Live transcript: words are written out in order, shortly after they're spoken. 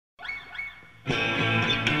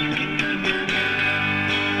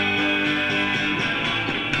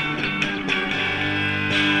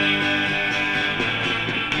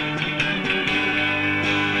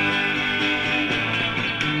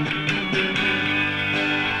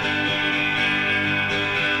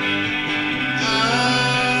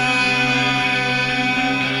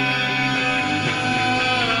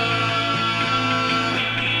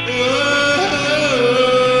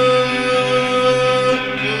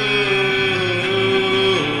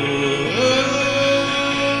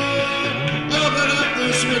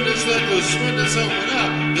just open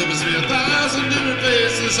up. There must be 1,000 different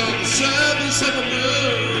faces on the surface of the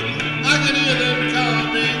moon. I can hear them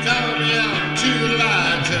calling me out to the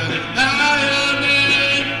light. I.wmv,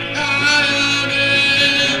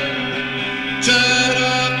 turn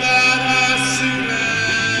up that high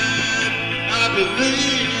ceiling. I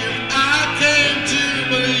believe, I came to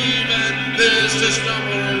believe, and there's just no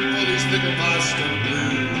more room for these thicker Boston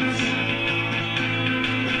blues.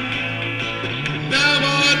 No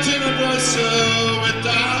more Tenebroso with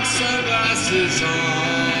dark sunglasses on.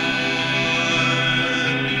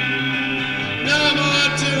 No more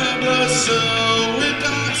Tenebroso with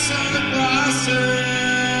dark sunglasses.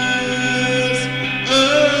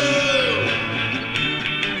 Oh,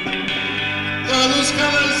 throw those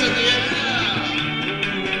colors in the air.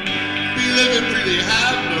 Be living freely,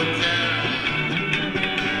 have no care.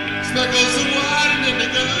 Speckles of white and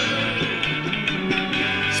indigo.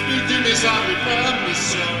 Speak to me softly from the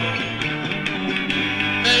soul.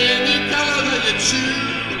 May any color that you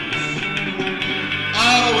choose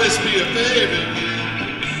always be a favorite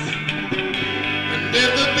use. And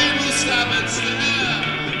if the people stop and stare,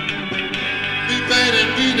 be painted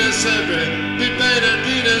Venus everywhere.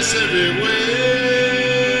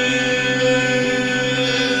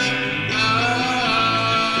 Ah,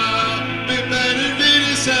 be painted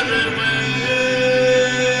Venus everywhere.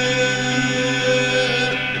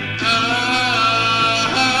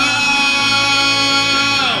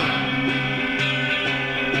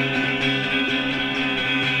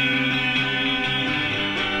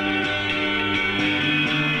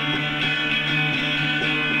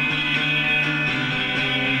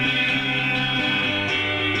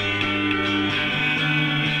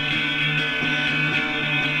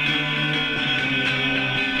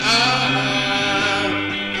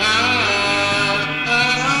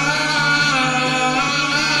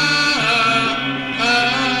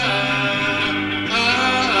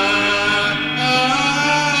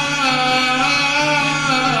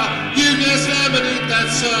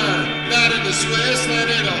 Not in this wasteland,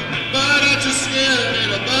 it'll burn out your skin,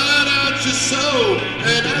 it'll burn out your soul.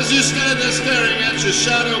 And as you stand there staring at your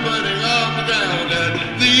shadow burning on the ground,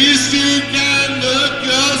 at least you can look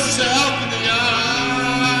yourself in the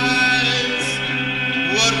eyes.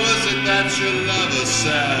 What was it that your lover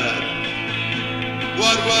said?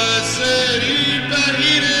 What was it he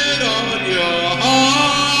painted on your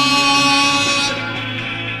heart?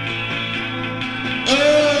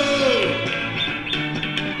 Oh,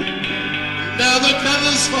 now the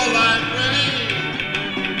colors fall like rain.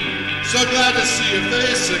 So glad to see your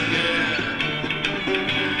face again.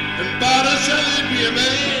 And Bada shall you be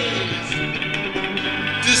amazed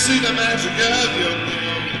to see the magic of your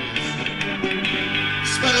gaze.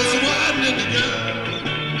 Spells of white and indigo,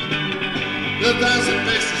 1,000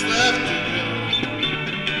 faces left to go.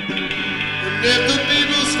 And if the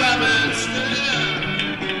people stop and stare,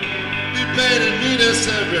 be painted Venus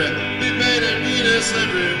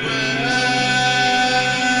everywhere.